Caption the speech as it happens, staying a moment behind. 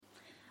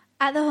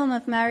At the home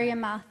of Mary and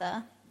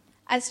Martha,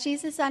 as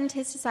Jesus and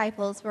his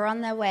disciples were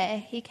on their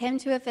way, he came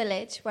to a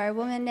village where a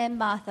woman named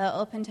Martha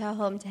opened her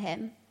home to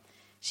him.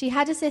 She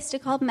had a sister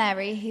called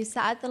Mary who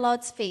sat at the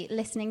Lord's feet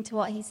listening to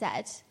what he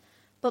said.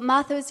 But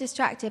Martha was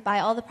distracted by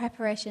all the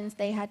preparations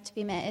they had to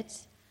be made.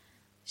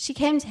 She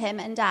came to him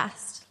and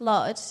asked,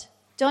 "Lord,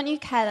 don't you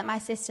care that my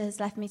sister has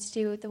left me to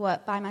do the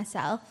work by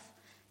myself?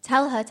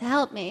 Tell her to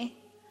help me."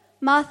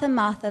 "Martha,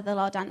 Martha," the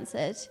Lord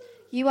answered,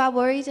 "you are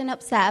worried and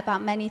upset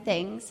about many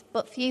things,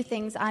 but few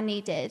things are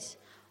needed,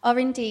 or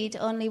indeed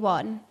only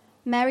one.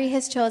 Mary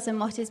has chosen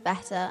what is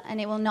better,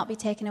 and it will not be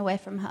taken away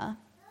from her."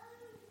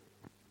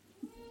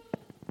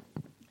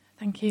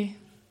 Thank you.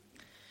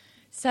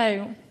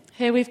 So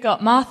here we've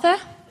got Martha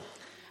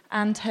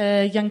and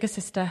her younger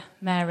sister,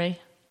 Mary.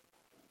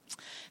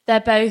 They're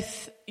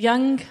both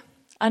young,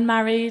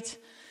 unmarried.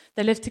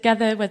 They live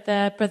together with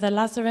their brother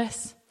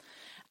Lazarus,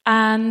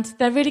 and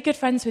they're really good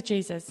friends with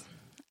Jesus.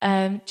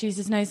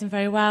 Jesus knows them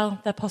very well.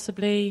 They're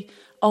possibly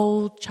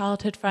old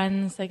childhood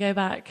friends. They go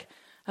back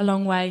a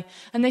long way.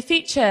 And they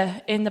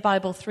feature in the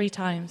Bible 3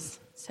 times.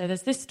 So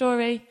there's this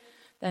story,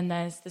 then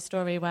there's the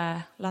story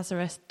where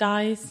Lazarus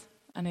dies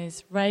and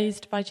is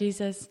raised by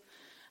Jesus,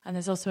 and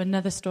there's also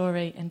another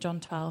story in John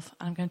 12,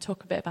 and I'm going to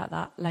talk a bit about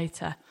that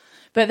later.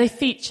 But they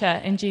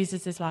feature in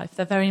Jesus' life.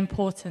 They're very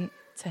important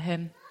to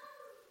him.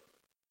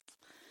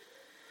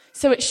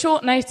 So at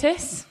short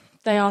notice,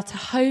 they are to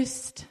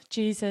host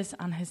Jesus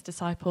and his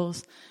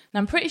disciples. And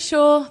I'm pretty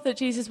sure that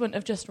Jesus wouldn't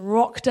have just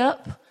rocked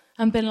up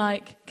and been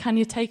like, "Can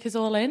you take us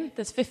all in?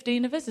 There's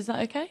 15 of us, is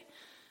that okay?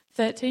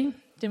 13?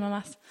 Do my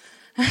maths.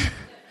 I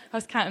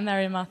was counting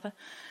Mary and Martha.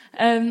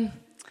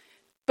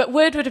 But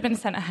word would have been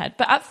sent ahead.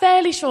 But at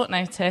fairly short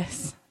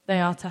notice, they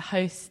are to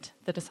host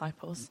the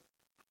disciples.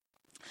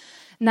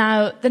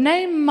 Now, the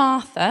name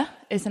Martha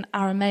is an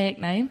Aramaic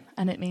name,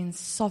 and it means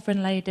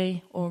sovereign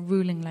lady or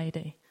ruling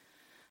lady.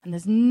 And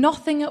there's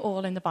nothing at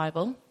all in the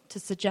Bible to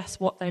suggest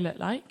what they look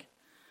like.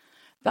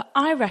 But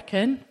I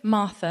reckon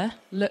Martha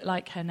looked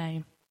like her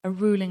name, a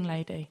ruling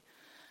lady.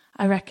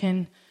 I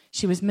reckon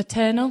she was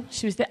maternal.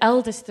 She was the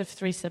eldest of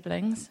 3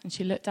 siblings, and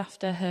she looked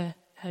after her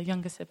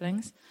younger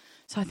siblings.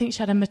 So I think she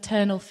had a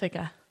maternal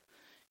figure,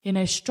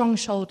 strong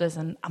shoulders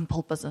and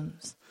ample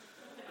bosoms.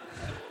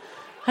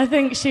 I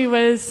think she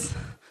was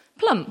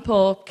plump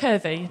or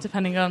curvy,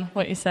 depending on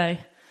what you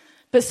say,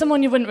 but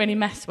someone you wouldn't really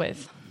mess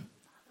with.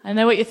 I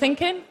know what you're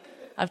thinking.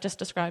 I've just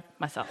described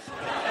myself.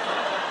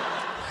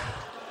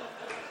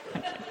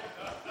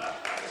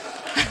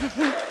 Thank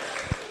you.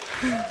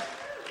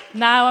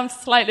 Now I'm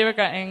slightly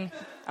regretting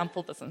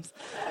ample bosoms.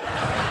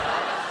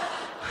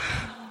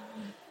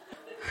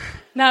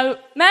 Now,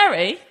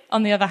 Mary,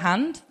 on the other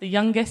hand, the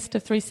youngest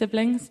of 3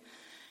 siblings,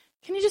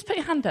 can you just put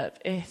your hand up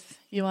if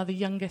you are the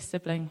youngest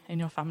sibling in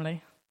your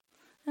family?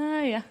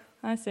 Oh, yeah,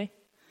 I see.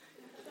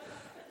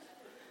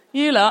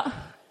 You lot,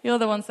 you're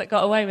the ones that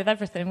got away with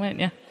everything, weren't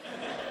you?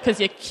 Because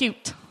you're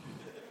cute.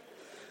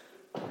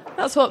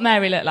 That's what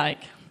Mary looked like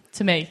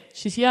to me.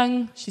 She's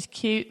young, she's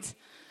cute,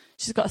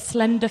 she's got a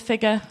slender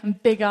figure and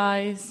big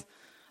eyes,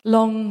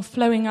 long,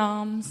 flowing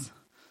arms.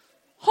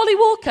 Holly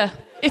Walker,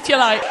 if you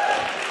like.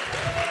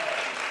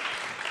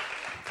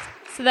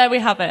 So there we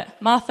have it,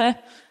 Martha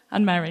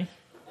and Mary.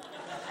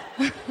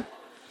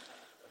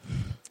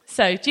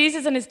 So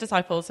Jesus and his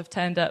disciples have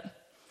turned up.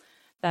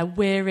 They're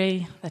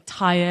weary, they're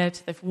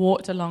tired, they've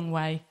walked a long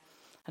way.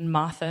 And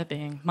Martha,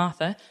 being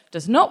Martha,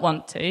 does not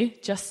want to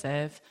just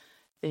serve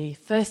the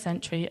first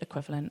century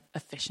equivalent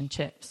of fish and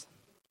chips.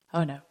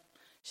 Oh no,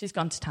 she's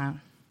gone to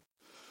town.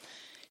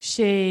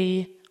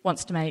 She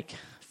wants to make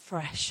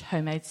fresh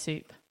homemade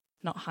soup,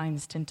 not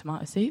Heinz tin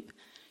tomato soup.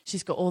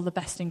 She's got all the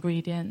best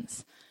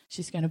ingredients.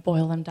 She's going to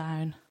boil them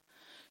down.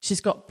 She's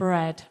got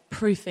bread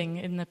proofing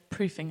in the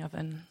proofing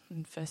oven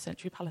in first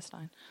century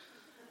Palestine.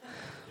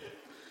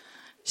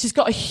 She's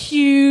got a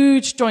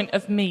huge joint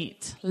of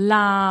meat,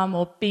 lamb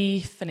or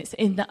beef, and it's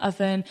in the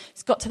oven.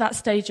 It's got to that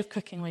stage of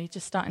cooking where you're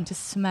just starting to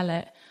smell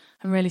it.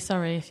 I'm really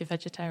sorry if you're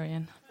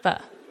vegetarian,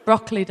 but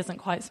broccoli doesn't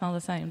quite smell the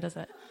same, does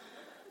it?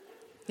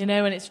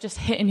 When it's just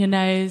hitting your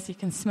nose, you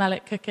can smell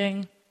it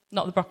cooking.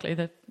 Not the broccoli,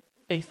 the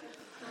beef.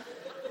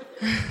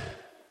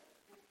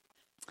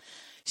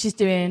 She's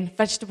doing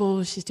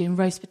vegetables, she's doing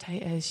roast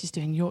potatoes, she's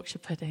doing Yorkshire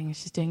pudding,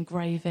 she's doing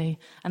gravy.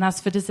 And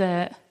as for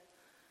dessert,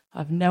 I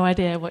have no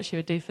idea what she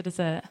would do for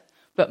dessert.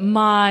 But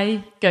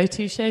my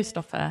go-to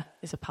showstopper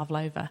is a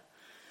pavlova.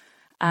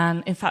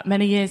 And in fact,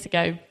 many years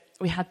ago,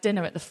 we had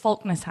dinner at the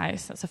Faulkner's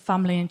house. That's a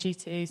family in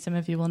G2. Some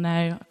of you will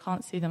know. I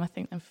can't see them. I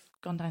think they've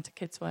gone down to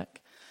kids'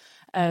 work.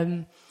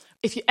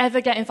 If you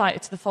ever get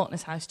invited to the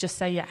Faulkner's house, just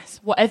say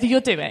yes. Whatever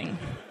you're doing,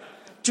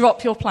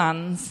 drop your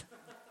plans.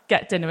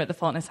 Get dinner at the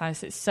Faulkner's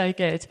house. It's so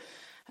good.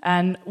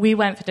 And we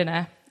went for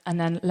dinner, and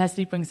then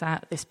Leslie brings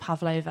out this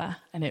pavlova,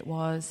 and it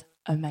was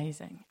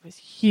amazing. It was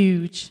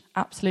huge,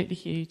 absolutely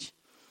huge.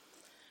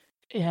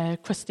 Yeah,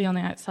 crusty on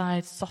the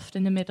outside, soft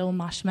in the middle,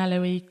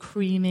 marshmallowy,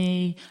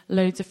 creamy,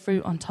 loads of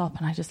fruit on top.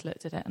 And I just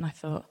looked at it and I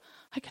thought,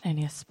 I can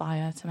only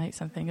aspire to make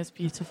something as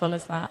beautiful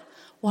as that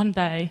one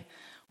day.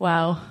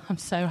 Well, I'm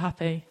so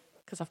happy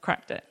because I've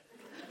cracked it.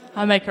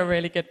 I make a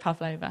really good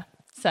pavlova.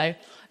 So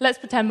let's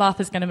pretend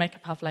Martha's going to make a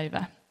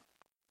pavlova.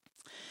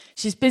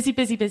 She's busy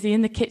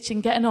in the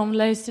kitchen, getting on,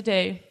 loads to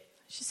do.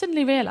 She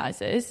suddenly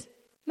realises,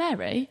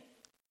 Mary,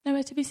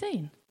 nowhere to be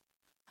seen.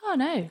 Oh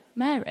no,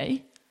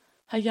 Mary,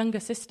 her younger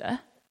sister,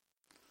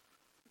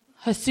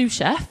 her sous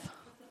chef,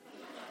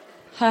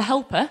 her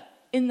helper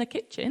in the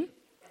kitchen,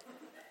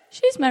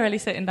 she's merrily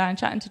sitting down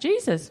chatting to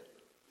Jesus.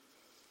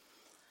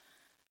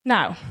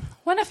 Now,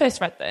 when I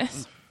first read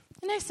this,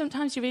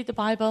 sometimes you read the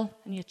Bible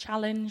and you're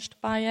challenged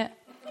by it.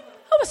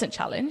 I wasn't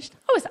challenged.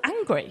 I was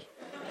angry.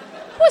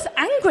 I was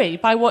angry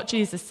by what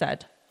Jesus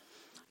said.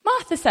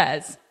 Martha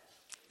says,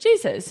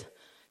 Jesus,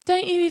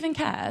 don't you even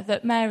care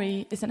that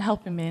Mary isn't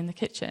helping me in the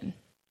kitchen?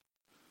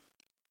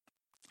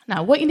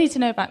 Now, what you need to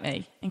know about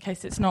me, in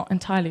case it's not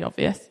entirely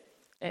obvious,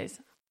 is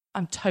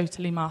I'm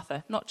totally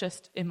Martha, not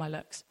just in my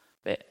looks,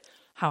 but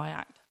how I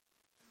act.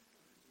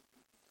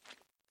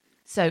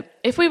 So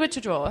if we were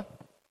to draw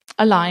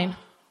a line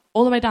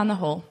all the way down the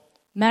hall,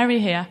 Mary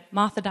here,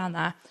 Martha down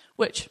there,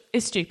 which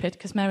is stupid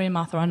because Mary and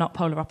Martha are not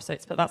polar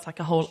opposites, but that's like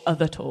a whole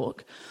other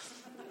talk.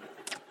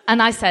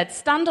 And I said,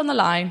 stand on the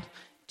line.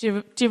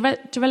 Do you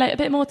relate a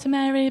bit more to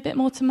Mary, a bit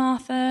more to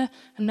Martha?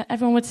 And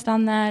everyone would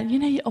stand there.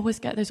 You always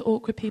get those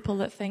awkward people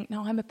that think,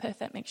 no, I'm a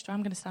perfect mixture.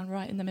 I'm going to stand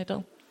right in the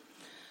middle.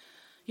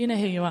 You know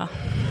who you are.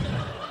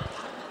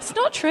 It's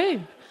not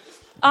true.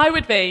 I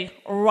would be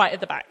right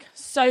at the back,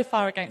 so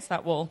far against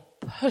that wall,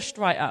 pushed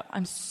right up.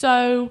 I'm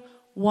so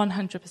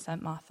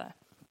 100% Martha.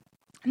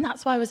 And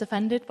that's why I was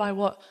offended by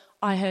what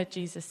I heard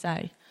Jesus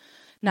say.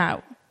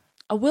 Now,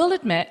 I will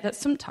admit that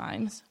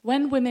sometimes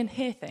when women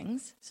hear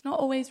things, it's not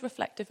always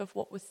reflective of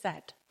what was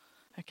said,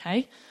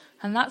 okay?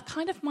 And that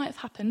kind of might have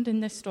happened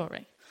in this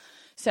story.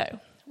 So,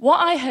 what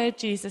I heard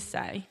Jesus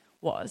say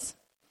was,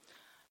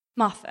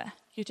 Martha,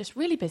 you're just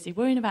really busy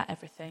worrying about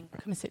everything.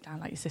 Come and sit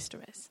down like your sister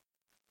is.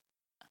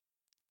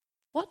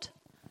 What?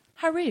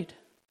 How rude.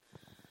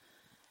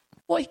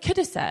 What he could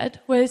have said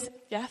was,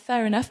 yeah,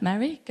 fair enough,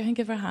 Mary, go and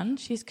give her a hand.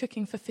 She's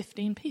cooking for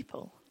 15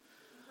 people.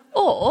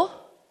 Or,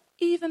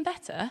 even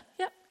better,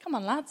 yep, come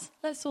on, lads,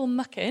 let's all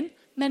muck in.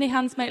 Many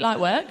hands make light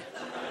work.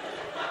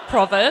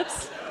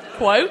 Proverbs,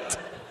 quote.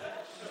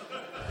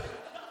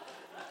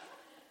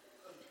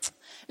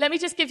 Let me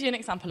just give you an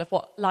example of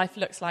what life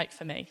looks like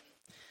for me,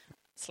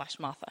 /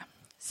 Martha.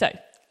 So,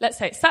 let's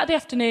say it's Saturday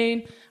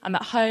afternoon, I'm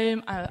at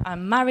home,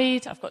 I'm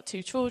married, I've got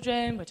 2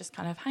 children, we're just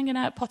kind of hanging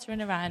out,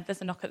 pottering around,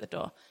 there's a knock at the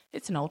door.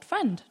 It's an old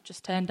friend,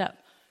 just turned up.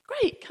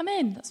 Great, come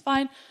in, that's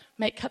fine.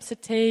 Make cups of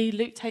tea,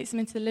 Luke takes them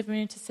into the living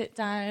room to sit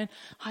down,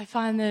 I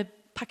find the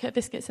packet of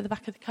biscuits at the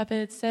back of the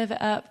cupboard, serve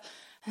it up,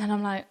 and then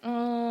I'm like,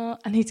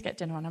 I need to get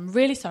dinner on. I'm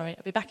really sorry,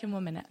 I'll be back in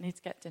 1 minute, I need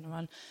to get dinner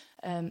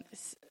on.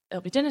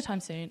 It'll be dinner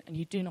time soon, and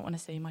you do not want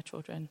to see my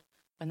children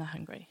when they're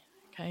hungry,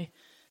 okay?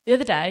 The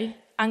other day,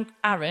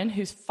 Aaron,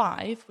 who's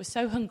 5, was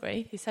so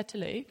hungry, he said to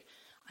Luke,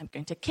 I'm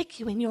going to kick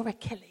you in your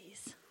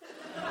Achilles.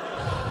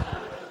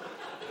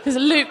 Because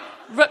Luke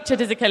ruptured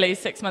his Achilles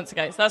 6 months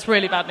ago, so that's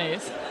really bad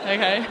news,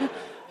 okay?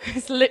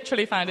 He's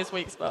literally found his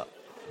weak spot.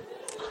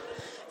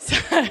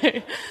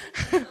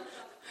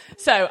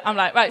 So I'm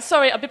like, right,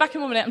 sorry, I'll be back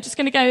in 1 minute. I'm just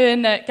going to go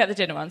and get the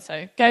dinner on.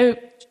 So go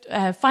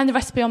find the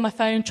recipe on my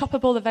phone, chop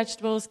up all the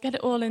vegetables, get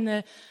it all in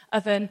the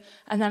oven.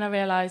 And then I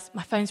realise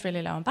my phone's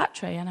really low on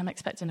battery and I'm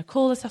expecting a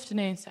call this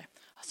afternoon. So,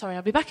 sorry,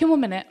 I'll be back in 1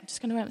 minute. I'm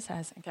just going to run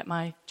upstairs and get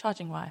my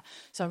charging wire.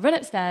 So I run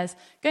upstairs,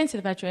 go into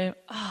the bedroom.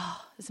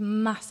 There's a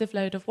massive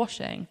load of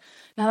washing.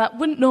 Now, that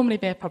wouldn't normally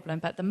be a problem,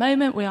 but at the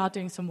moment we are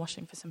doing some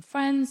washing for some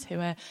friends who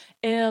are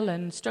ill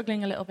and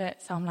struggling a little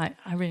bit. So I'm like,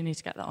 I really need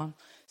to get that on.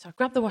 So I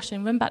grab the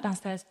washing, run back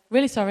downstairs.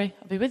 Really sorry,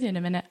 I'll be with you in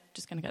a minute.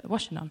 Just going to get the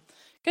washing on.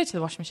 Go to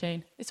the washing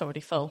machine. It's already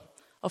full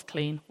of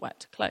clean,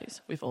 wet clothes.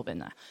 We've all been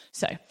there.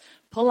 So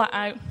pull that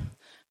out,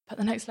 put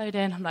the next load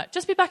in. I'm like,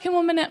 just be back in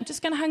 1 minute. I'm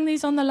just going to hang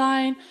these on the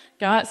line.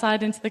 Go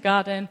outside into the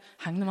garden,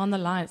 hang them on the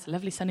line. It's a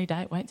lovely sunny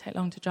day. It won't take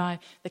long to dry.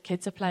 The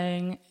kids are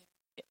playing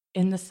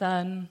in the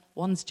sun.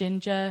 One's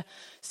ginger.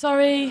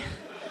 Sorry,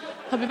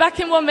 I'll be back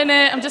in 1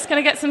 minute. I'm just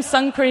going to get some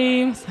sun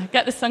cream. So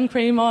get the sun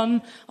cream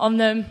on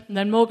them. And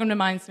then Morgan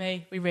reminds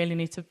me, we really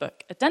need to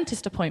book a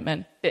dentist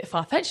appointment. Bit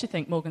far-fetched, you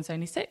think Morgan's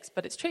only 6,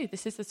 but it's true.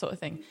 This is the sort of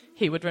thing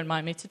he would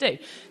remind me to do.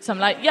 So I'm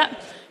like, yeah,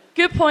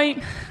 good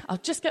point. I'll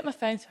just get my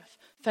phone. So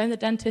phone the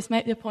dentist,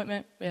 make the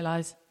appointment,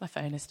 realise my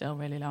phone is still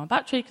really low on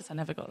battery because I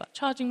never got that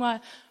charging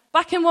wire.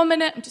 Back in 1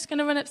 minute, I'm just going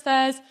to run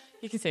upstairs.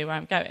 You can see where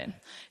I'm going.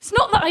 It's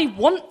not that I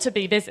want to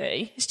be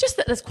busy. It's just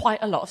that there's quite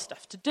a lot of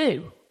stuff to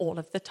do all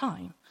of the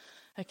time.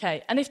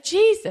 Okay, and if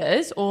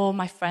Jesus, or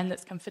my friend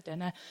that's come for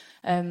dinner,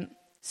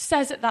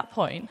 says at that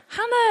point,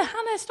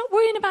 Hannah, stop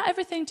worrying about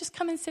everything, just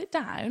come and sit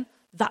down,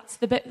 that's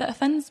the bit that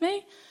offends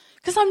me.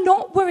 Because I'm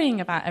not worrying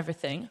about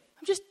everything.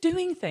 I'm just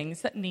doing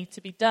things that need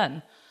to be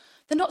done.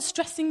 They're not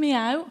stressing me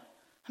out.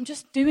 I'm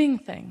just doing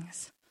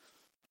things.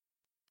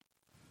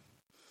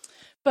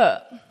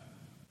 But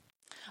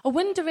I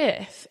wonder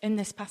if, in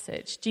this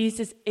passage,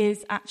 Jesus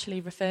is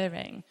actually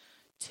referring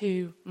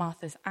to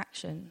Martha's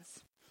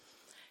actions.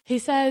 He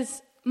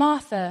says,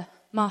 Martha,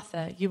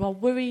 Martha, you are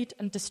worried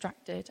and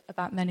distracted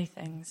about many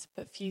things,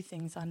 but few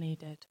things are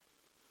needed.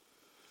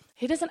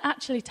 He doesn't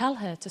actually tell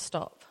her to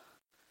stop.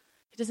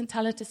 He doesn't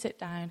tell her to sit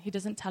down. He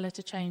doesn't tell her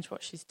to change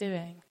what she's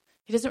doing.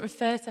 He doesn't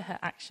refer to her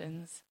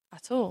actions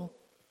at all.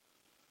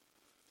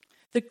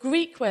 The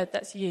Greek word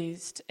that's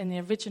used in the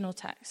original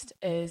text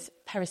is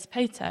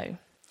perispeto,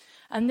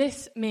 and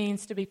this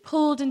means to be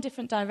pulled in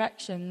different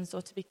directions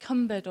or to be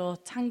cumbered or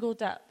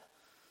tangled up.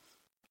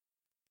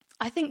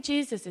 I think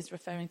Jesus is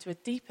referring to a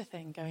deeper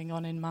thing going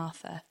on in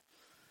Martha.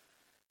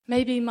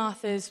 Maybe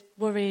Martha's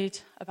worried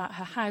about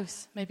her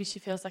house. Maybe she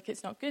feels like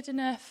it's not good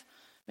enough.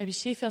 Maybe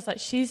she feels like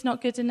she's not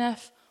good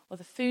enough or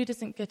the food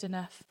isn't good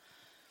enough.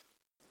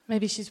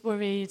 Maybe she's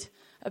worried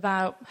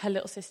about her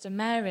little sister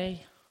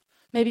Mary.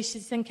 Maybe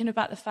she's thinking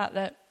about the fact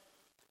that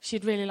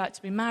she'd really like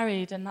to be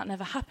married and that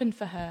never happened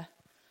for her.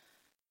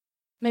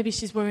 Maybe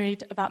she's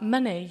worried about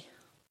money.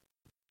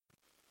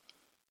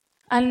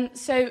 And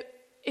so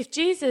if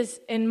Jesus,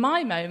 in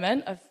my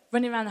moment of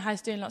running around the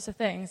house doing lots of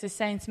things, is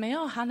saying to me,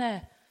 "Oh,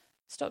 Hannah,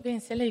 stop being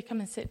silly,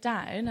 come and sit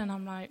down," and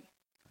I'm like,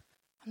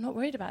 I'm not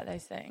worried about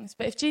those things.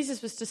 But if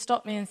Jesus was to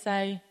stop me and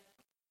say,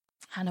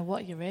 "Hannah,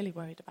 what are you really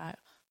worried about?"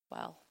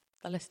 Well,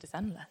 the list is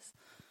endless.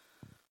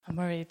 I'm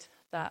worried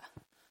that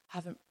I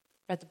haven't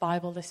read the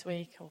Bible this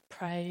week or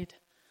prayed.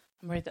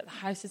 I'm worried that the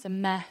house is a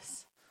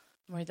mess.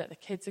 I'm worried that the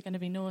kids are going to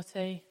be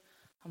naughty.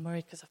 I'm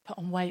worried because I've put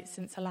on weight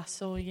since I last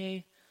saw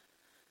you.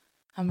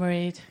 I'm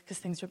worried because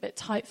things are a bit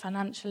tight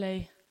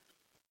financially.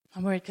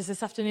 I'm worried because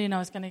this afternoon I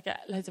was going to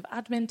get loads of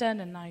admin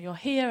done and now you're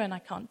here and I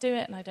can't do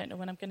it and I don't know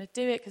when I'm going to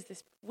do it because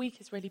this week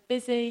is really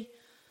busy.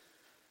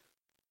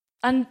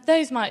 And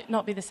those might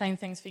not be the same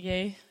things for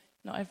you.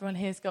 Not everyone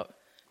here's got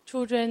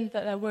children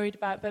that they're worried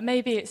about, but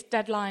maybe it's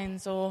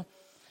deadlines or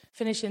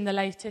finishing the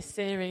latest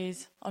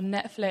series on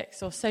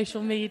Netflix or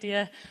social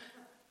media.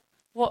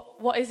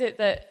 What is it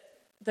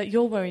that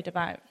you're worried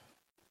about?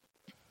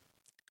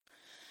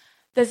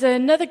 There's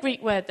another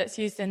Greek word that's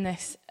used in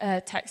this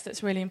text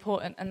that's really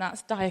important, and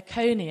that's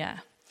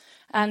diakonia.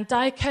 And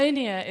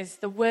diakonia is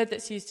the word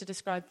that's used to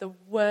describe the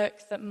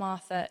work that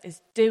Martha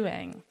is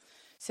doing.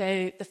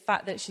 So the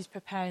fact that she's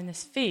preparing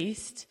this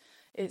feast,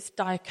 it's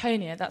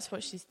diakonia, that's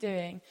what she's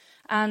doing.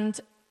 And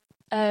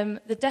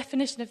the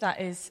definition of that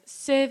is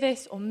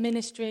service or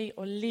ministry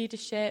or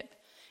leadership.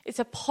 It's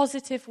a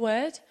positive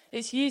word.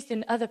 It's used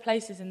in other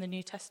places in the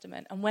New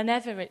Testament, and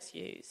whenever it's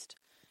used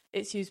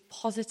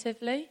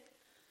positively.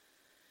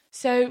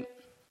 So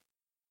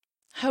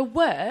her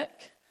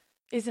work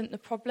isn't the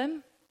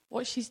problem.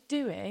 What she's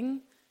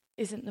doing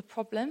isn't the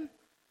problem.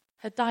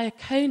 Her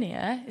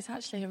diakonia is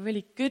actually a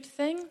really good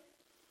thing,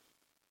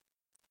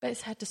 but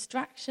it's her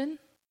distraction.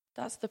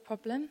 That's the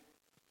problem.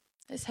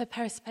 It's her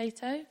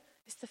perispeto.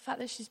 It's the fact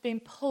that she's being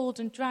pulled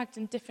and dragged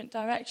in different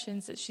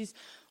directions, that she's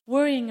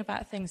worrying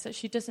about things that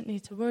she doesn't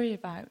need to worry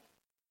about.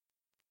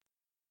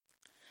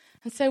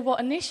 And so what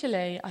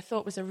initially I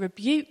thought was a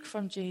rebuke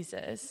from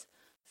Jesus,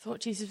 I thought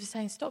Jesus was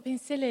saying, "Stop being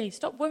silly,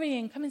 stop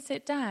worrying, come and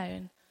sit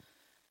down."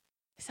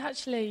 It's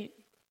actually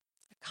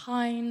a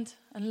kind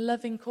and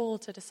loving call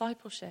to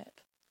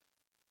discipleship,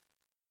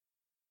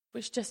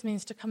 which just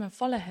means to come and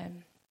follow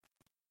him.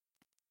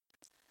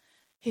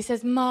 He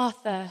says,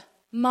 "Martha,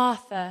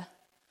 Martha."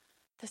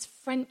 There's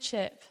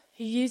friendship.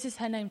 He uses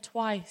her name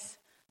twice.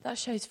 That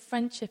shows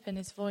friendship in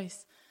his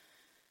voice.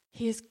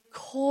 He is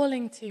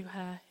calling to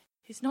her.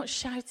 He's not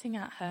shouting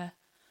at her.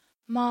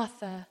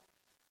 "Martha,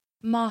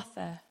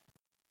 Martha,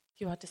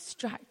 you are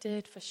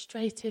distracted,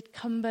 frustrated,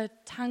 cumbered,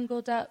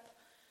 tangled up,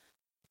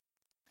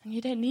 and you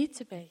don't need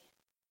to be."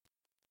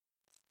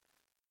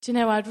 Do you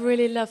know, I'd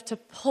really love to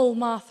pull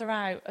Martha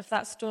out of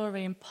that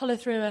story and pull her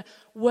through a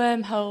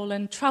wormhole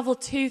and travel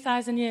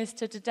 2,000 years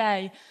to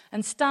today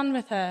and stand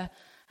with her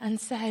and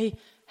say,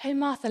 "Hey,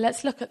 Martha,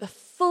 let's look at the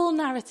full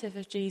narrative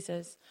of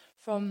Jesus,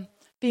 from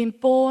being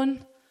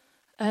born,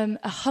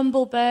 a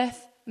humble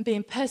birth, and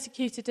being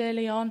persecuted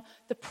early on,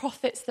 the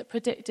prophets that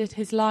predicted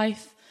his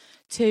life,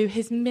 to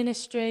his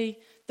ministry,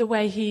 the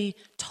way he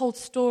told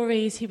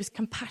stories, he was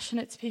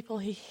compassionate to people,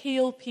 he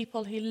healed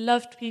people, he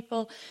loved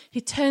people, he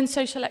turned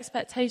social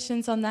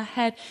expectations on their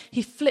head,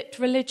 he flipped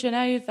religion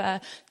over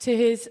to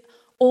his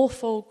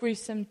awful,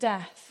 gruesome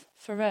death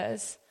for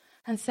us,"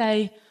 and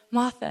say,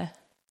 "Martha,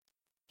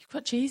 you've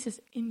got Jesus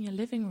in your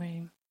living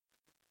room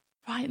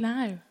right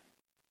now.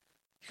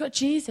 You've got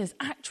Jesus,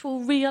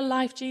 actual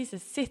real-life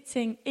Jesus,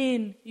 sitting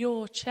in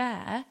your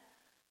chair,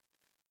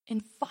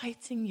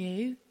 inviting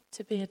you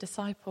to be a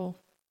disciple.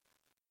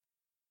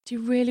 Do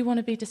you really want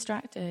to be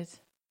distracted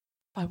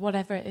by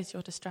whatever it is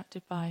you're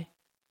distracted by?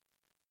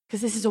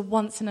 Because this is a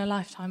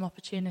once-in-a-lifetime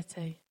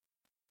opportunity."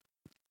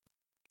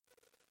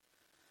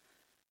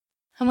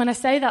 And when I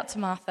say that to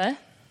Martha, I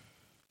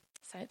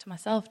say it to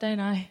myself, don't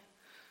I?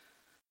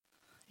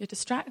 You're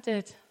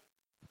distracted.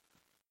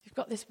 You've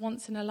got this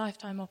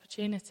once-in-a-lifetime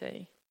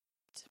opportunity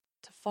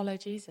to follow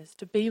Jesus,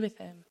 to be with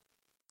him,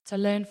 to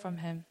learn from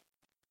him.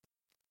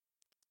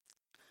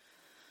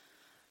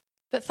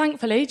 But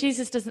thankfully,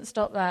 Jesus doesn't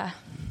stop there.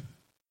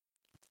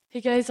 He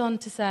goes on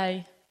to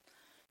say,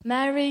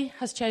 "Mary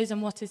has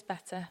chosen what is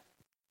better,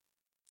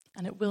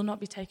 and it will not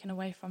be taken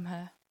away from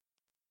her.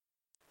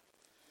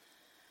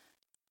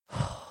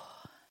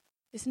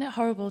 Isn't it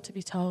horrible to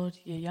be told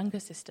your younger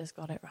sister's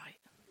got it right?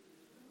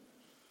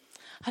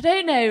 I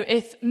don't know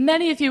if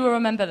many of you will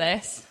remember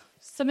this.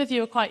 Some of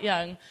you are quite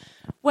young.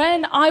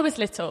 When I was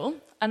little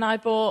and I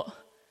bought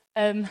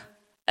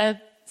a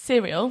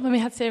cereal, when we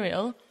had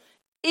cereal,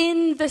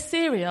 in the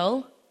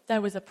cereal there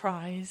was a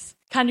prize.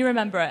 Can you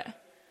remember it?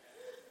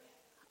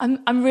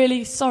 I'm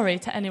really sorry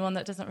to anyone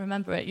that doesn't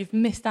remember it. You've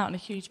missed out on a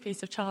huge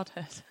piece of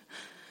childhood.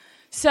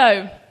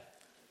 So,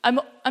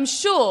 I'm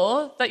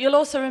sure that you'll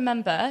also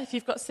remember, if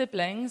you've got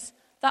siblings,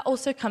 that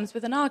also comes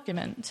with an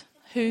argument.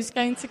 Who's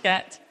going to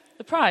get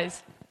the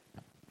prize?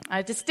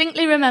 I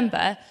distinctly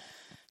remember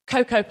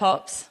Cocoa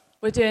Pops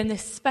were doing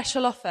this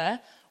special offer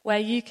where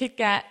you could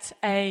get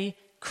a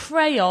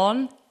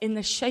crayon in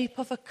the shape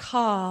of a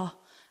car,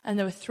 and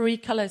there were 3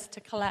 colours to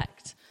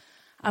collect.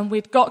 And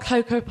we'd got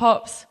Cocoa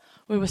Pops.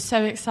 We were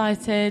so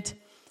excited.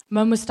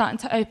 Mum was starting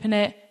to open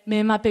it. Me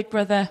and my big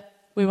brother,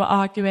 we were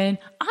arguing.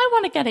 I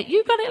want to get it.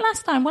 You got it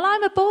last time. Well,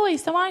 I'm a boy,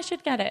 so I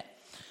should get it.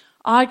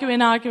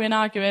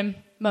 Arguing.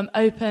 Mum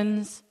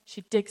opens.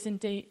 She digs in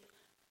deep.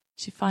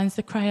 She finds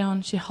the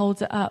crayon. She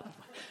holds it up.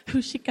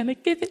 Who's she going to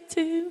give it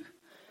to?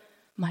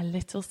 My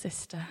little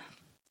sister.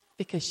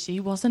 Because she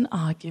wasn't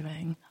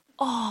arguing.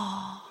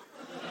 Oh.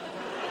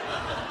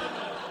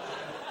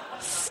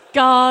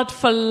 Scarred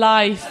for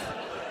life.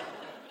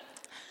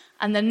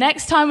 And the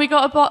next time we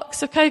got a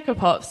box of Cocoa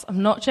Pops,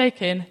 I'm not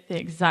joking, the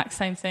exact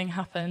same thing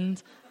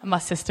happened. And my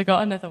sister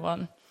got another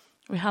one.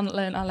 We hadn't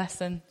learned our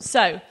lesson.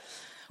 So,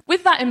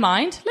 with that in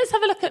mind, let's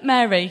have a look at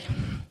Mary.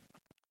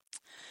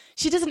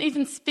 She doesn't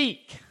even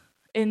speak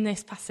in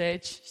this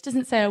passage. She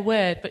doesn't say a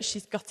word, but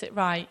she's got it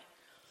right.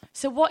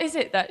 So what is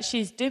it that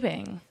she's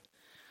doing?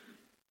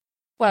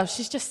 Well,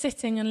 she's just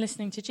sitting and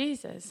listening to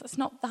Jesus. That's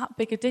not that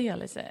big a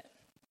deal, is it?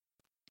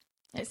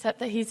 Except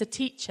that he's a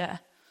teacher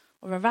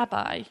or a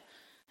rabbi,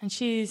 and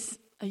she's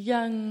a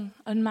young,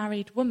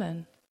 unmarried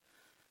woman.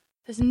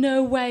 There's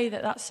no way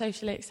that that's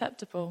socially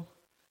acceptable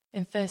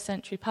in first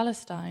century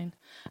Palestine.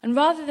 And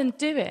rather than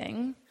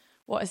doing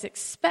what is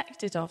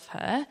expected of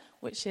her,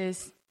 which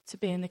is to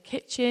be in the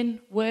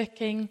kitchen,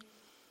 working,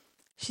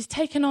 she's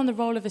taken on the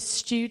role of a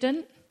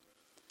student.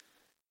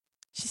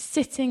 She's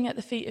sitting at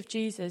the feet of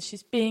Jesus.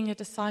 She's being a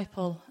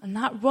disciple. And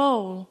that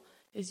role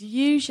is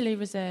usually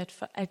reserved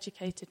for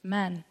educated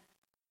men.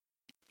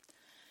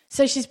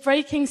 So she's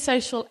breaking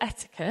social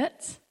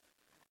etiquette,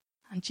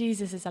 and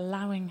Jesus is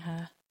allowing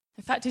her.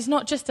 In fact, he's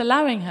not just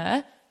allowing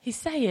her, he's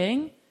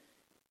saying,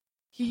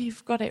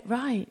 you've got it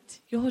right.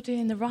 You're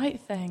doing the right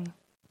thing.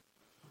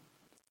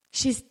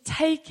 She's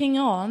taking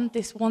on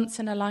this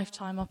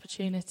once-in-a-lifetime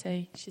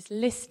opportunity. She's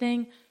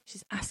listening,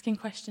 she's asking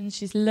questions,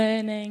 she's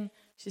learning,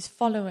 she's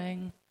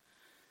following.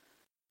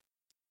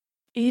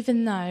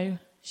 Even though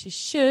she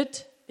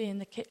should be in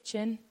the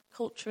kitchen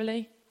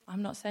culturally,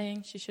 I'm not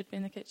saying she should be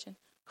in the kitchen.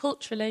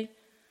 Culturally,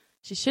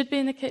 she should be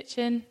in the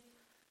kitchen.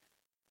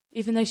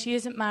 Even though she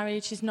isn't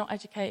married, she's not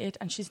educated,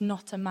 and she's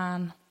not a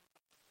man.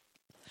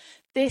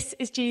 This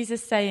is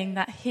Jesus saying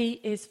that he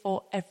is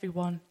for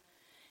everyone.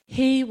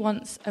 He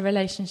wants a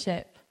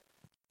relationship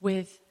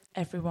with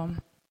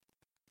everyone.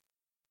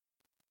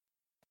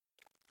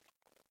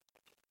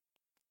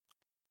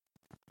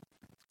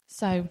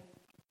 So,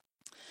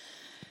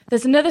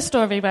 there's another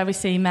story where we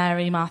see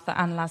Mary, Martha,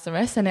 and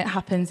Lazarus, and it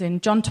happens in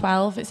John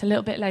 12. It's a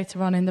little bit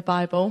later on in the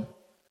Bible.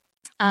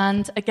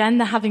 And again,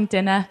 they're having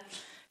dinner,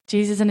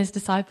 Jesus and his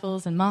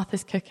disciples, and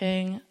Martha's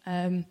cooking.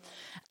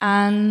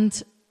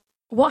 And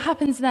what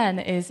happens then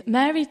is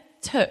Mary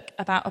took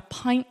about a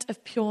pint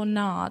of pure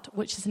nard,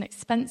 which is an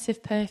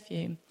expensive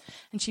perfume,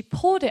 and she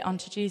poured it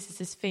onto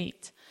Jesus'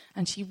 feet,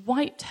 and she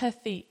wiped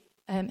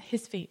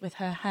his feet with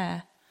her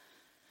hair.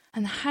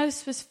 And the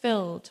house was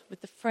filled with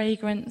the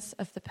fragrance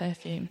of the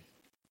perfume.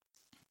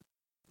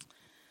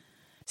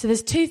 So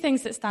there's 2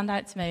 things that stand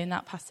out to me in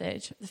that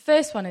passage. The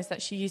first one is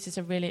that she uses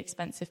a really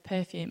expensive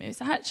perfume. It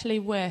was actually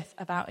worth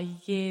about a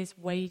year's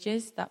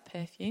wages, that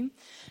perfume.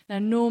 Now,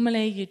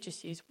 normally you'd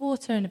just use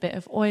water and a bit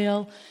of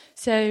oil.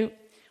 So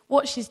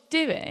what she's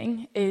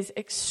doing is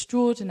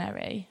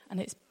extraordinary, and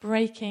it's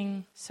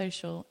breaking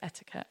social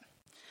etiquette.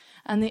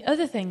 And the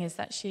other thing is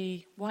that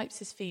she wipes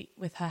his feet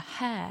with her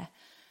hair.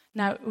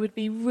 Now, it would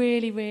be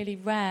really, really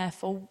rare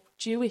for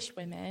Jewish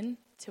women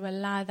to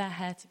allow their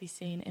hair to be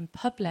seen in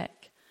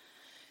public.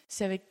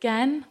 So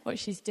again, what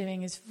she's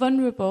doing is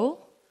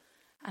vulnerable,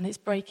 and it's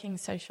breaking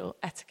social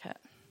etiquette.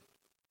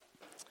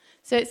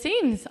 So it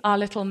seems our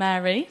little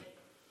Mary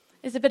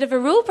is a bit of a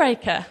rule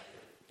breaker.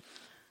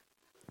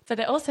 But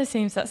it also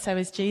seems that so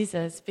is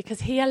Jesus, because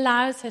he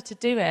allows her to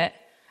do it,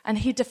 and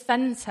he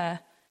defends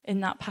her in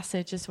that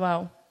passage as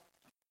well.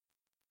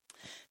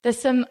 There's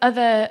some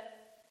other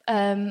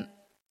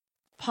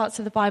parts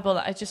of the Bible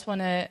that I just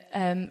want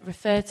to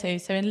refer to.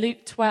 So in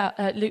Luke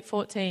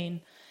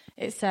 14,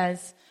 it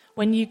says,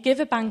 when you give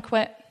a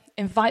banquet,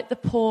 invite the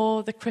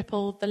poor, the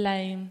crippled, the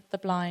lame, the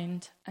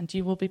blind, and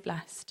you will be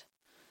blessed.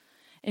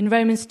 In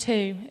Romans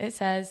 2, it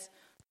says,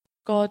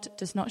 God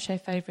does not show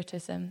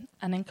favoritism.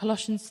 And in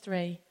Colossians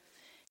 3,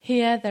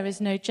 Here there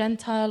is no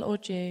Gentile or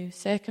Jew,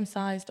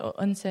 circumcised or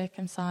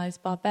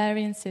uncircumcised,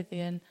 barbarian,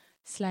 Scythian,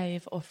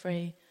 slave or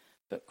free,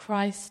 but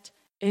Christ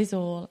is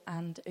all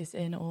and is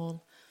in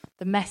all.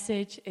 The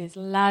message is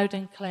loud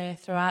and clear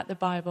throughout the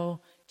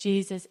Bible.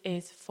 Jesus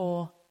is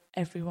for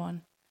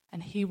everyone,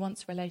 and he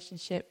wants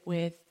relationship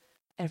with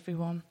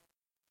everyone.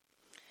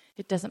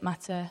 It doesn't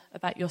matter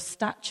about your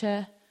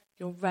stature,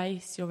 your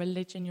race, your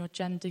religion, your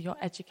gender, your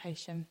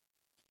education.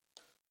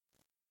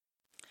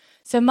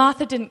 So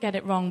Martha didn't get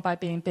it wrong by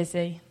being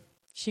busy.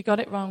 She got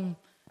it wrong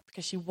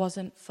because she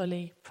wasn't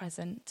fully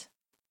present.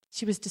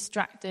 She was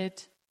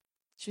distracted.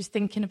 She was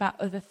thinking about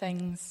other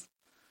things.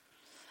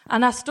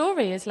 And our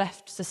story is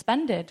left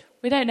suspended.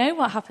 We don't know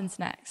what happens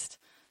next.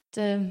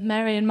 Do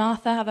Mary and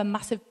Martha have a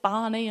massive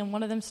Barney and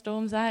one of them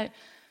storms out?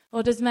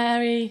 Or does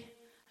Mary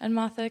and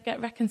Martha get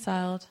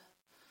reconciled?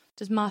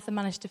 Does Martha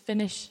manage to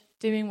finish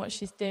doing what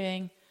she's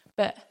doing,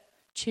 but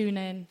tune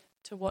in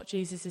to what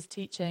Jesus is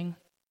teaching?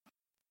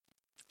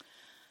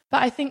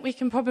 But I think we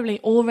can probably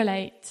all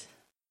relate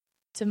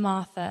to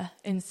Martha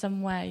in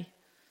some way,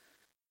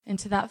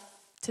 to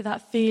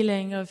that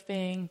feeling of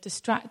being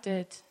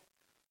distracted,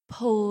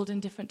 pulled in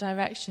different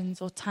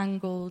directions or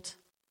tangled.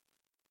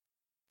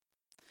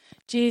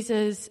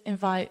 Jesus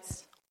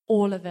invites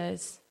all of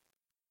us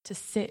to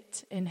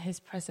sit in his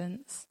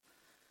presence.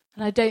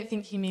 And I don't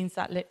think he means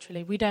that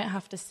literally. We don't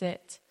have to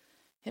sit.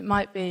 It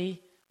might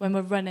be when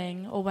we're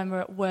running or when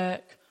we're at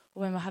work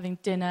or when we're having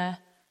dinner.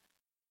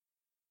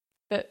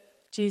 But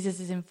Jesus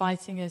is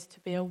inviting us to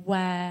be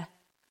aware,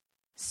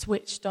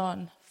 switched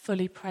on,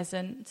 fully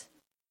present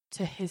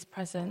to his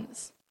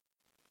presence.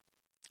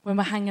 When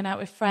we're hanging out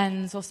with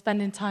friends or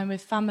spending time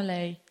with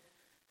family,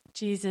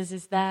 Jesus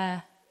is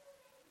there.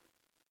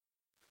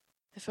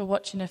 If we're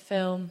watching a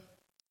film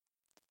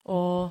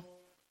or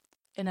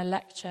in a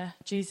lecture,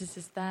 Jesus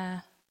is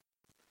there.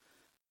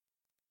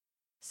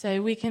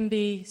 So we can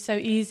be so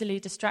easily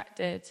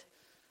distracted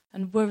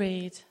and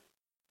worried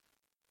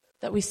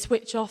that we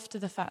switch off to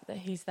the fact that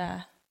he's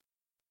there.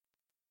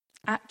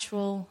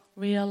 Actual,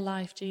 real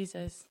life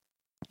Jesus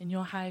in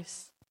your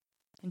house,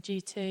 in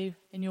G2,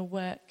 in your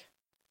work.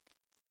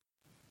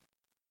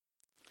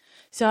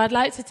 So I'd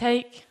like to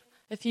take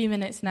a few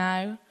minutes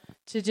now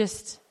to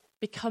just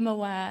become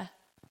aware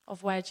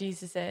of where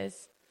Jesus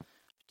is.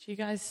 Do you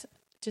guys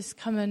just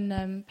come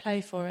and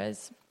play for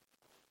us?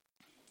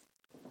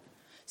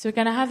 So we're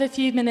going to have a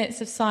few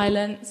minutes of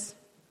silence.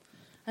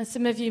 And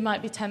some of you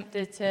might be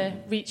tempted to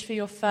reach for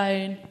your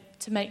phone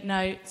to make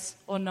notes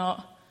or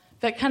not.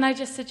 But can I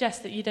just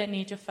suggest that you don't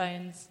need your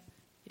phones?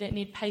 You don't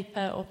need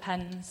paper or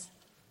pens.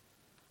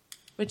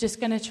 We're just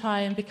going to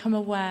try and become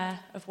aware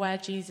of where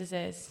Jesus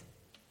is.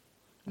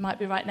 He might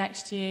be right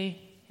next to you.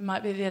 He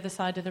might be at the other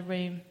side of the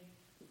room.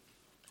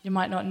 You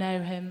might not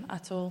know him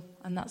at all,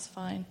 and that's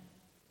fine.